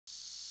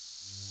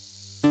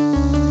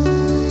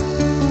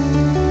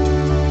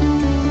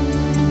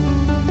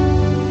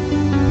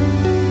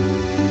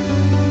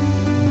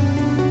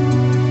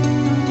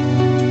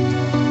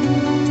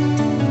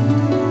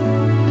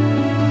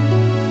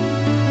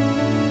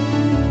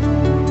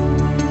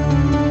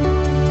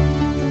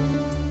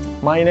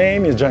My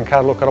name is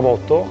Giancarlo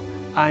Cravotto.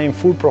 I am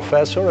full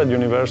professor at the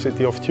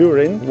University of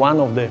Turin, one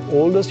of the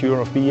oldest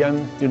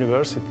European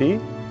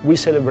universities. We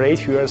celebrate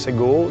a few years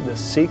ago the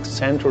 6th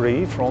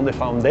century from the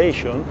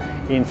foundation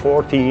in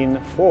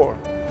 1404.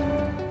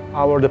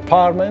 Our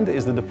department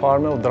is the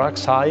Department of Drug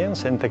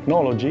Science and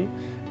Technology.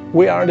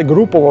 We are the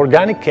group of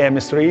organic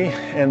chemistry,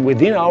 and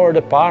within our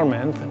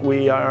department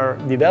we are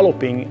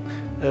developing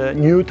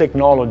new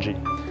technology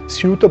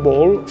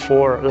suitable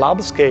for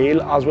lab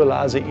scale as well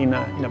as in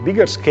a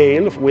bigger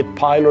scale with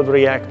pilot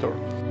reactor.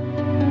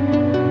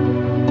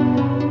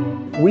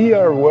 We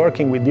are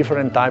working with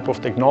different types of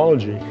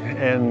technology,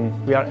 and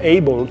we are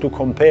able to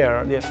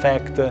compare the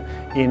effect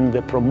in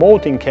the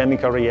promoting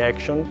chemical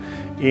reaction,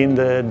 in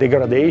the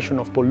degradation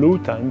of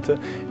pollutant,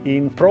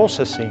 in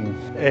processing,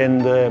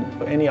 and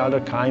any other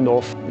kind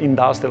of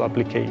industrial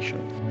application.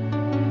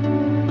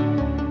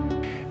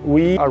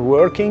 We are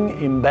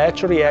working in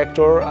batch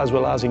reactor as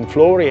well as in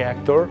flow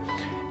reactor,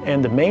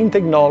 and the main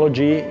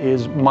technology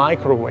is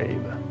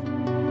microwave.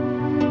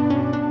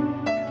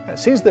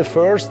 Since the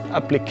first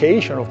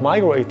application of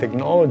microwave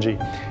technology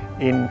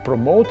in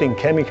promoting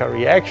chemical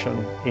reaction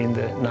in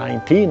the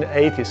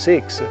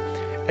 1986,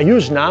 a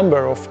huge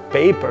number of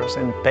papers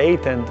and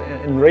patents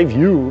and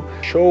review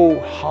show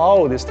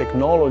how this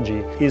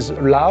technology is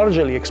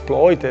largely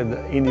exploited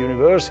in the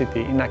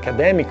university, in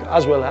academic,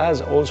 as well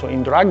as also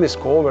in drug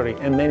discovery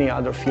and many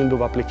other fields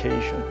of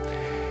application.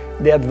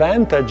 The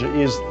advantage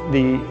is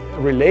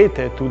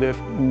related to the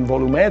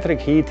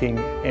volumetric heating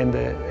and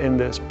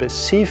the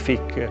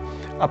specific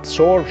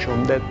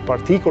absorption that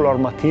particular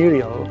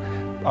material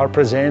are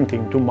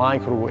presenting to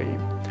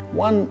microwave.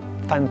 One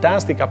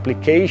fantastic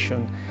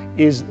application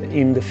is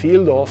in the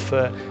field of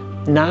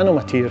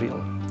nanomaterial.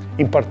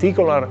 In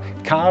particular,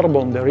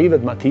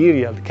 carbon-derived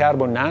material,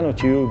 carbon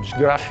nanotubes,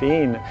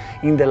 graphene.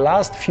 In the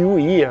last few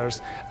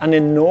years, an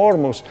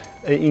enormous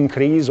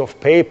increase of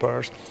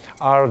papers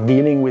are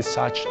dealing with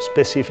such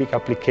specific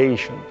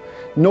application.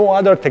 No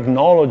other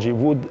technology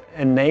would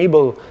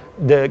enable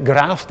the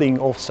grafting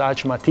of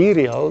such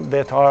material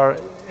that are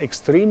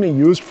extremely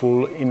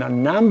useful in a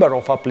number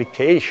of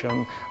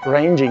applications,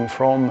 ranging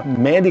from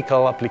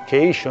medical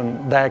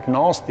application,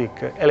 diagnostic,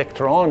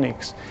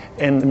 electronics,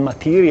 and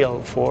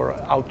material for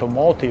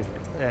automotive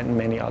and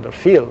many other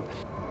fields.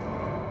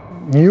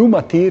 New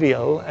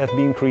material have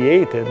been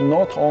created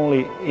not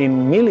only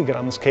in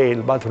milligram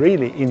scale, but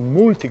really in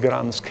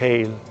multigram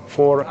scale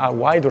for a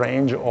wide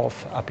range of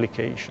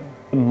applications.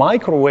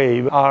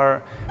 Microwave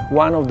are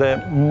one of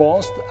the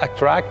most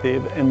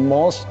attractive and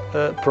most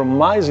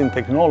promising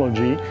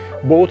technology,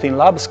 both in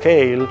lab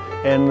scale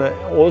and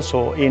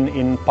also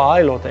in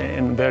pilot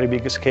and very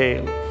big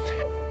scale.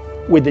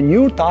 With the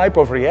new type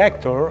of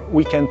reactor,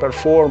 we can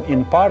perform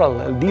in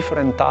parallel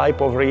different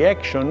type of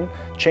reaction,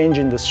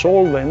 changing the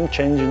solvent,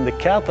 changing the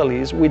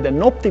catalyst, with an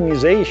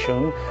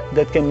optimization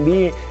that can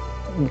be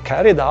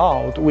carried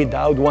out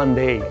without one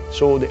day.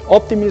 So the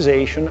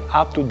optimization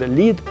up to the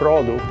lead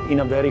product in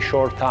a very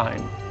short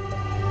time.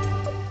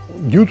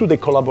 Due to the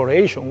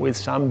collaboration with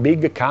some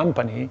big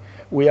company,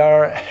 we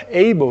are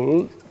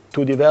able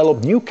to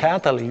develop new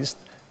catalysts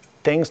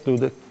thanks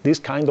to this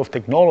kind of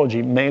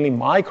technology, mainly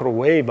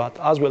microwave, but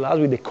as well as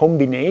with the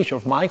combination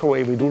of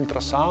microwave with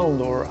ultrasound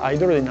or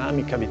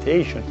hydrodynamic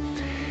cavitation.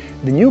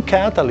 The new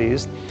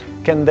catalyst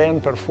can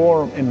then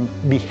perform and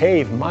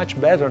behave much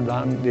better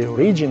than the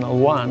original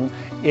one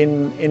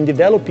in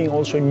developing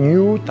also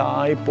new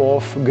type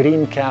of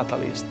green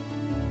catalyst.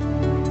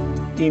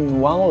 In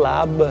one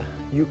lab,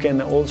 you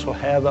can also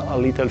have a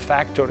little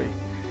factory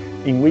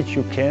in which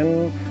you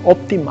can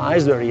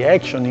optimize the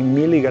reaction in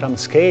milligram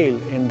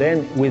scale, and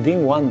then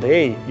within one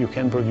day you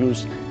can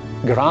produce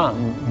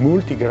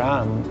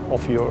multi-gram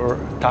of your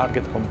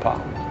target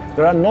compound.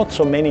 There are not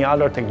so many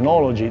other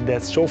technologies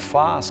that so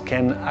fast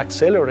can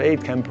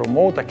accelerate, can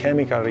promote a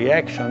chemical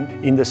reaction.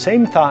 In the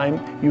same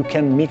time, you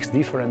can mix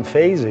different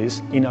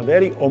phases in a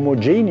very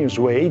homogeneous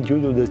way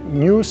due to the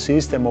new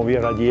system of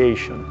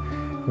irradiation.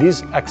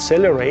 This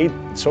accelerates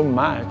so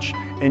much,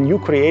 and you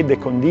create the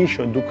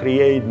condition to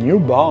create new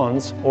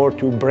bonds or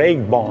to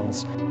break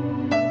bonds.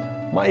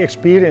 My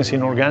experience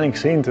in organic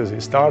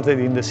synthesis started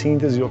in the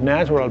synthesis of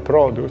natural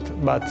products,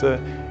 but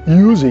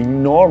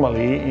using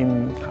normally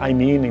in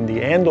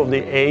the end of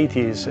the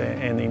 80s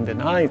and in the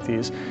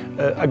 90s,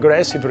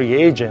 aggressive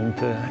reagent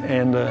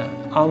and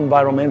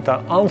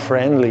environmental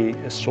unfriendly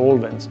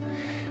solvents.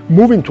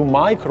 Moving to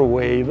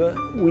microwave,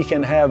 we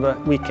can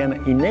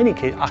in any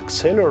case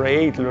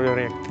accelerate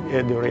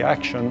the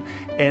reaction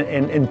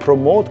and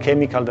promote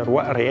chemical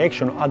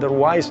reaction,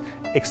 otherwise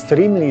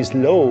extremely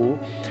slow,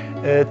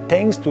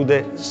 thanks to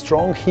the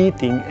strong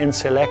heating and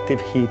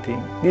selective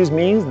heating. This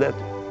means that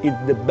it's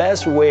the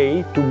best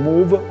way to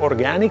move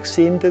organic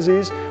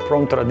synthesis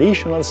from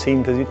traditional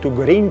synthesis to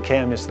green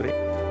chemistry.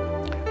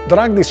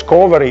 Drug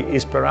discovery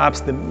is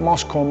perhaps the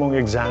most common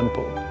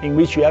example, in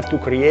which you have to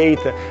create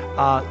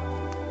a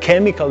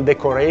chemical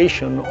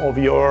decoration of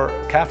your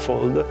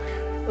scaffold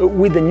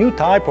With the new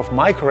type of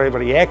microwave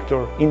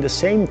reactor, in the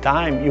same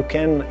time, you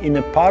can, in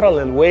a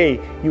parallel way,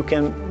 you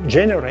can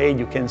generate,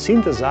 you can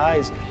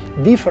synthesize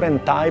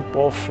different type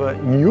of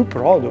new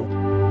product.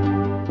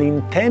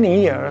 In 10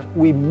 years,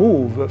 we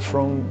move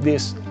from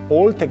this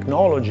old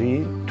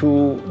technology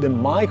to the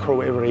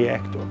microwave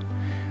reactor.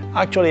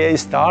 Actually, I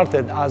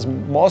started, as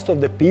most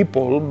of the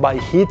people, by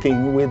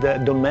heating with a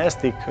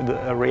domestic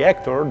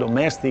reactor,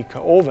 domestic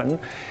oven.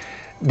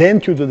 Then,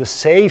 due to the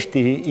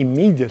safety,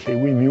 immediately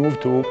we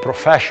moved to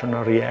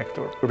professional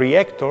reactor.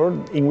 Reactor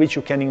in which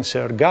you can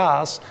insert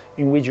gas,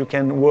 in which you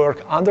can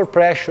work under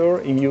pressure,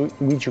 in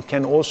which you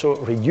can also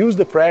reduce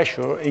the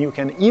pressure, and you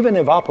can even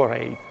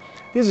evaporate.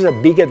 This is a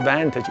big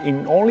advantage.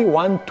 In only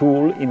one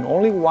tool, in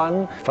only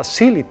one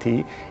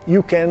facility,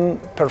 you can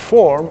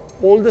perform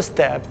all the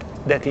steps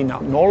that in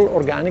an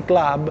all-organic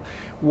lab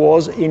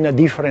was in a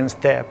different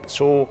step.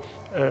 So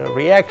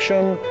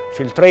reaction,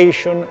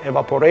 filtration,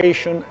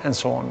 evaporation, and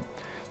so on.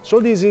 So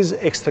this is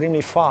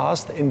extremely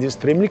fast and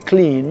extremely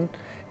clean,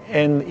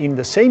 and in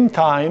the same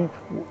time,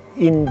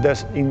 in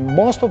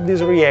most of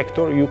these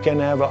reactors, you can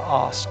have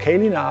a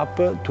scaling up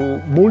to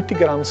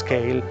multi-gram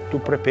scale to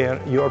prepare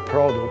your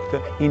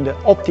product in the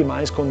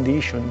optimized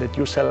condition that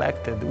you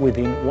selected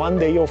within 1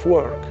 day of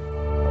work.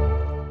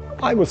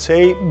 I would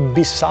say,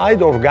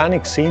 beside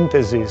organic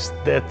synthesis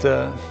that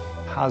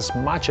has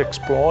much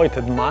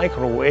exploited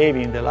microwave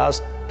in the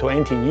last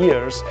 20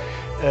 years,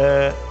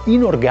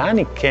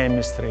 inorganic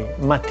chemistry,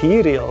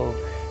 material,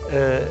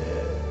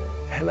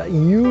 have a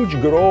huge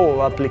growth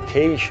of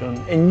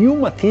application, and new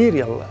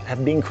material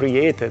have been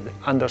created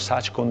under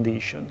such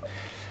condition.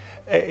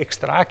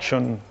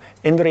 Extraction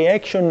and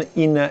reaction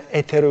in a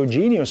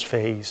heterogeneous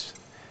phase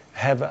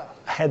have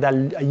had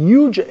a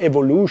huge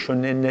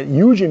evolution and a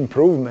huge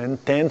improvement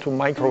thanks to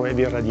microwave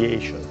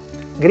irradiation.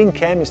 Green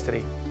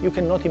chemistry, you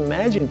cannot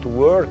imagine to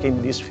work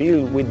in this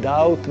field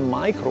without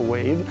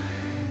microwave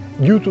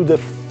due to the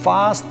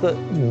fast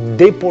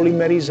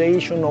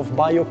depolymerization of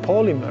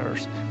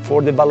biopolymers,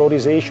 for the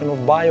valorization of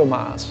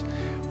biomass,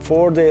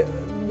 for the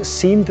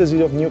synthesis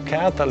of new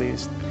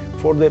catalysts,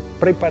 for the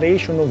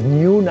preparation of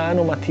new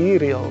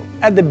nanomaterial.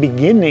 At the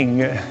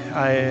beginning,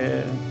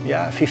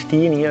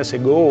 15 years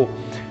ago,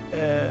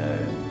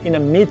 in a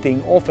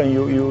meeting, often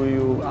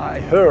I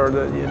heard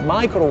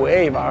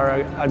microwave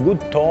are a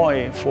good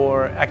toy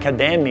for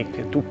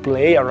academic to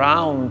play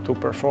around, to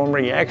perform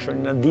reaction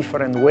in a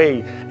different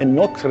way and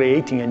not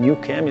creating a new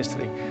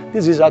chemistry.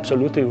 This is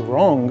absolutely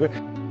wrong.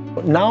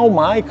 Now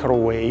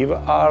microwave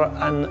are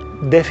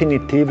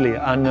definitively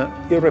an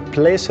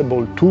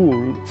irreplaceable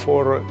tool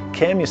for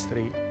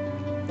chemistry,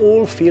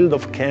 all field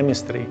of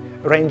chemistry,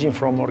 ranging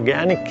from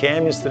organic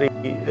chemistry,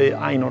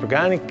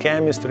 inorganic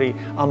chemistry,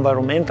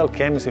 environmental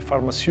chemistry,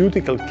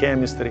 pharmaceutical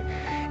chemistry,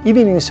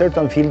 even in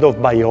certain field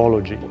of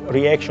biology.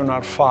 Reactions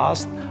are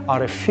fast,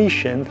 are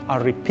efficient,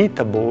 are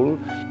repeatable,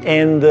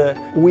 and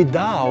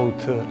without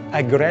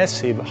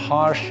aggressive,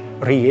 harsh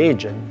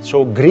reagent.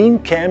 So green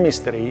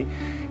chemistry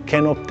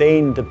can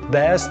obtain the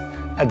best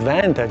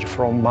advantage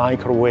from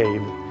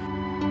microwave.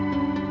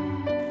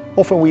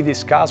 Often we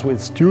discuss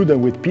with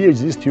students, with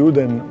PhD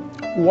students,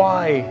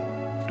 why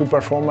to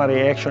perform a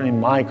reaction in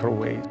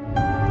microwave.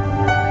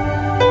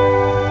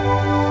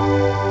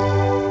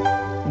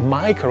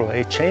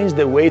 Microwave changed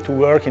the way to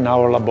work in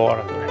our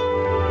laboratory.